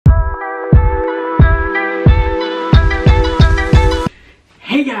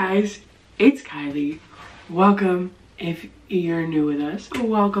Hey guys, it's Kylie. Welcome if you're new with us.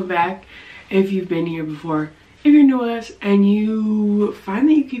 Welcome back if you've been here before. If you're new with us and you find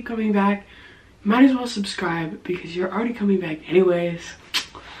that you keep coming back, might as well subscribe because you're already coming back anyways.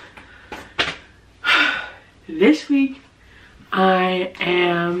 This week, I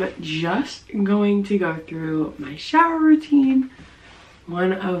am just going to go through my shower routine.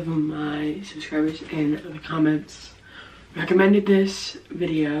 One of my subscribers in the comments recommended this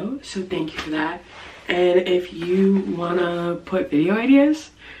video, so thank you for that. And if you want to put video ideas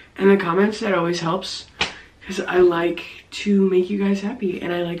in the comments, that always helps because I like to make you guys happy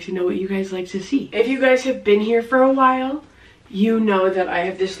and I like to know what you guys like to see. If you guys have been here for a while, you know that I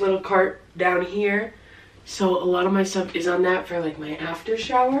have this little cart down here. So a lot of my stuff is on that for like my after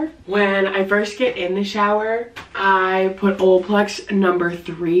shower. When I first get in the shower, I put Olaplex number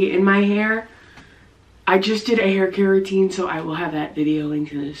 3 in my hair. I just did a hair care routine, so I will have that video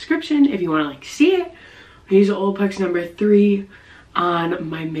linked in the description if you want to like see it. I use Olaplex number 3 on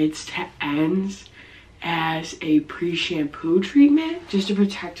my mids to ends as a pre-shampoo treatment just to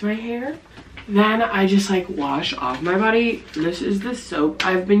protect my hair. Then I just like wash off my body. This is the soap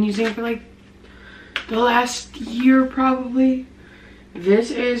I've been using for like the last year probably.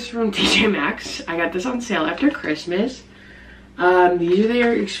 This is from TJ Maxx. I got this on sale after Christmas. These are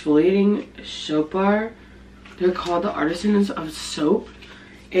their exfoliating soap bar. They're called the Artisans of Soap.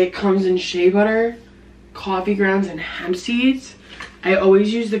 It comes in shea butter, coffee grounds, and hemp seeds. I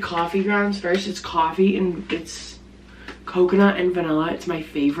always use the coffee grounds first. It's coffee and it's coconut and vanilla. It's my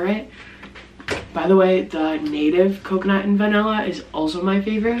favorite. By the way, the native coconut and vanilla is also my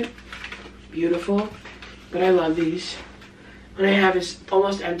favorite. Beautiful. But I love these. What I have is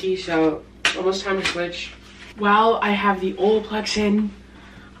almost empty, so almost time to switch. While I have the Olaplex in,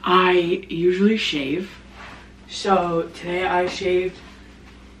 I usually shave. So today I shaved.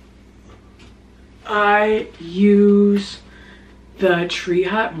 I use the Tree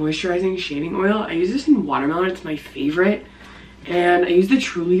Hut Moisturizing Shaving Oil. I use this in watermelon. It's my favorite. And I use the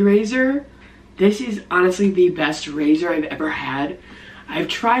Truly razor. This is honestly the best razor I've ever had. I've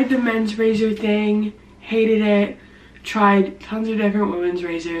tried the men's razor thing, hated it. Tried tons of different women's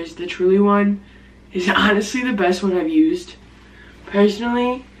razors. The Truly one is honestly the best one I've used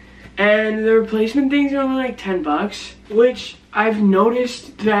personally. And the replacement things are only like 10 bucks, which I've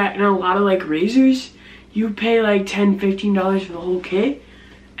noticed that in a lot of like razors, you pay like $10-15 for the whole kit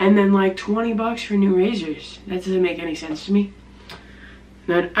and then like 20 bucks for new razors. That doesn't make any sense to me.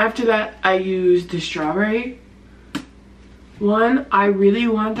 Then after that, I use the strawberry one. I really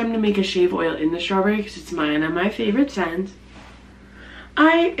want them to make a shave oil in the strawberry because it's one of my favorite scents.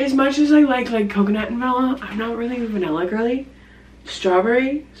 As much as I like coconut and vanilla, I'm not really a vanilla girly.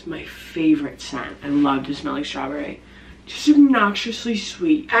 Strawberry is my favorite scent. I love to smell like strawberry. Just obnoxiously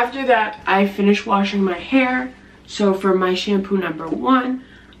sweet. After that, I finish washing my hair. So for my shampoo number 1,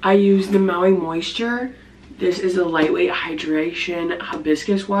 I use the Maui Moisture. This is a lightweight hydration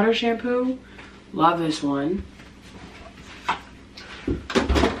hibiscus water shampoo. Love this one.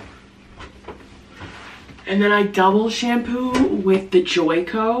 And then I double shampoo with the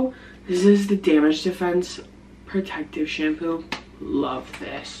Joico. This is the Damage Defense Protective Shampoo. Love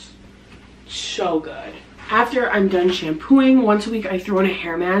this. So good. After I'm done shampooing, once a week I throw in a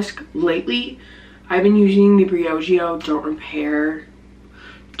hair mask. Lately, I've been using the Briogeo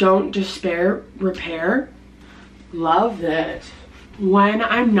Don't Despair Repair. Love this. When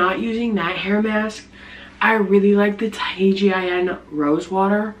I'm not using that hair mask, I really like the TGIN Rose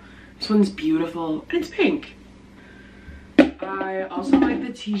Water. This one's beautiful and it's pink. I also like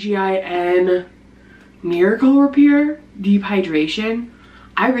the TGIN Miracle Repair Deep Hydration.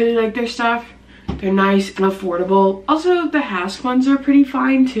 I really like their stuff. They're nice and affordable. Also, the Hask ones are pretty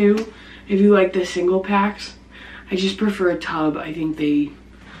fine too if you like the single packs. I just prefer a tub. I think they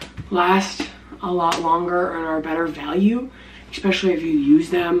last a lot longer and are a better value, especially if you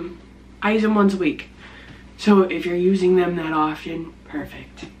use them. I use them once a week. So if you're using them that often,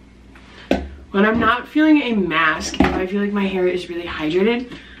 perfect. When I'm not feeling a mask, if I feel like my hair is really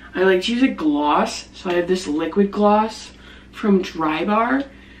hydrated, I like to use a gloss. So I have this liquid gloss from Drybar.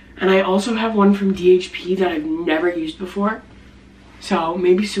 And I also have one from DHP that I've never used before. So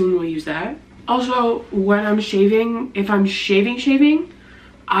maybe soon we'll use that. Also, when I'm shaving, if I'm shaving,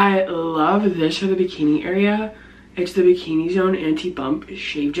 I love this for the bikini area. It's the Bikini Zone Anti-Bump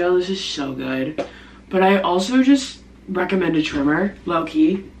Shave Gel. This is so good. But I also just recommend a trimmer,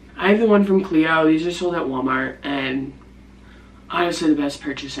 low-key. I have the one from Clio. These are sold at Walmart and honestly the best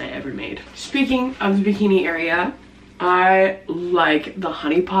purchase I ever made. Speaking of the bikini area, I like the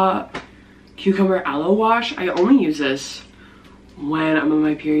Honey Pot Cucumber Aloe Wash. I only use this when I'm on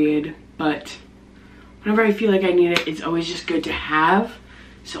my period, but whenever I feel like I need it, it's always just good to have.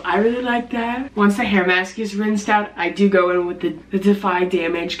 So I really like that. Once the hair mask is rinsed out, I do go in with the Defy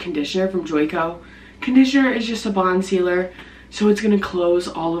Damage conditioner from Joico. Conditioner is just a bond sealer, so it's gonna close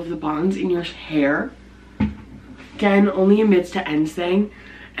all of the bonds in your hair. Again, only a mids to ends thing.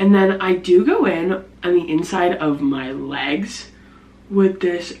 And then I do go in on the inside of my legs with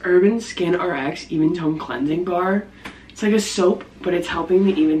this Urban Skin RX Even Tone Cleansing Bar. It's like a soap, but it's helping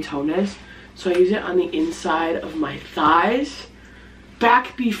the even toneness. So I use it on the inside of my thighs.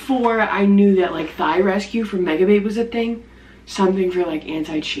 Back before I knew that like thigh rescue from Megababe was a thing, something for like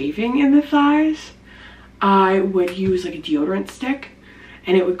anti-chafing in the thighs, I would use like a deodorant stick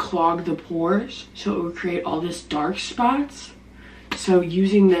and it would clog the pores, so it would create all this dark spots. So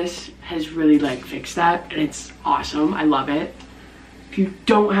using this has really like fixed that, and it's awesome. I love it. If you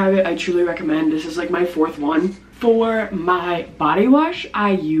don't have it, I truly recommend. This is like my 4th one. For my body wash,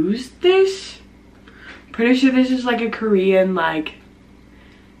 I use this. Pretty sure this is like a Korean, like,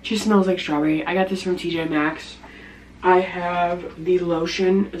 just smells like strawberry. I got this from TJ Maxx. I have the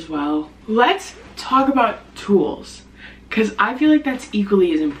lotion as well. Let's talk about tools, because I feel like that's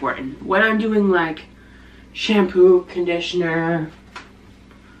equally as important. When I'm doing like shampoo, conditioner,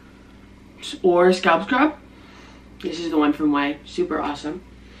 or scalp scrub, this is the one from Way, super awesome.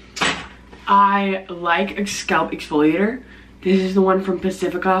 I like a scalp exfoliator. This is the one from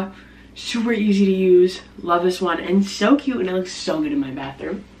Pacifica, super easy to use, love this one, and so cute, and it looks so good in my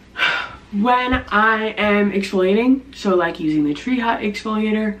bathroom. When I am exfoliating, so like using the Tree Hut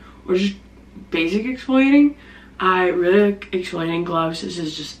exfoliator or just basic exfoliating, I really like exfoliating gloves. This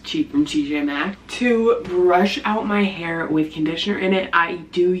is just cheap from TJ Maxx. To brush out my hair with conditioner in it, I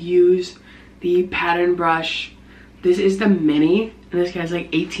do use the pattern brush. This is the mini, and this guy's like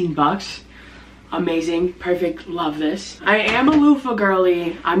 18 bucks. Amazing, perfect, love this. I am a loofah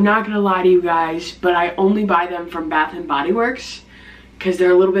girly, I'm not gonna lie to you guys, but I only buy them from Bath and Body Works because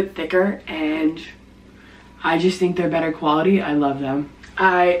they're a little bit thicker and I just think they're better quality. I love them.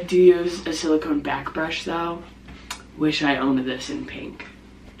 I do use a silicone back brush though. Wish I owned this in pink.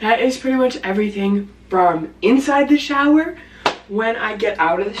 That is pretty much everything from inside the shower. When I get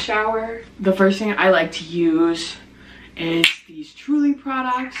out of the shower, the first thing I like to use is these Truly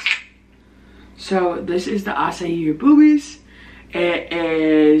products. So this is the Acai Your Boobies. It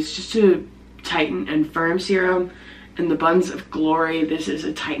is just a tighten and firm serum. And the Buns of Glory, this is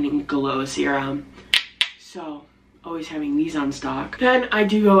a tightening glow serum. So always having these on stock. Then I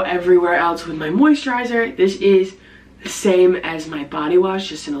do go everywhere else with my moisturizer. This is the same as my body wash,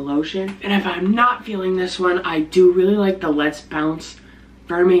 just in a lotion. And if I'm not feeling this one, I do really like the Let's Bounce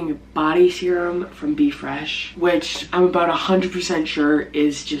Firming Body Serum from Be Fresh, which I'm about 100% sure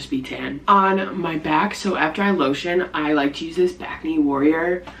is just B10. On my back, so after I lotion, I like to use this Acne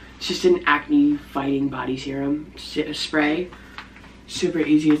Warrior. It's just an acne fighting body serum spray. Super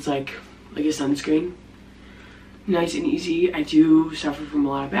easy, it's like a sunscreen. Nice and easy. I do suffer from a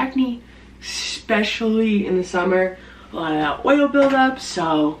lot of acne, especially in the summer. A lot of that oil buildup,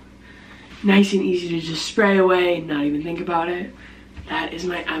 so nice and easy to just spray away, not even think about it. That is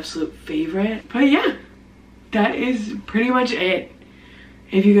my absolute favorite. But yeah, that is pretty much it.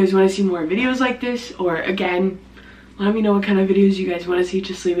 If you guys want to see more videos like this, or again, let me know what kind of videos you guys want to see.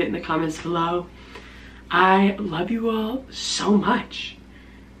 Just leave it in the comments below. I love you all so much.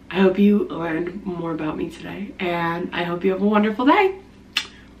 I hope you learned more about me today, and I hope you have a wonderful day.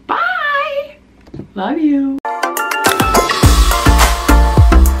 Bye! Love you.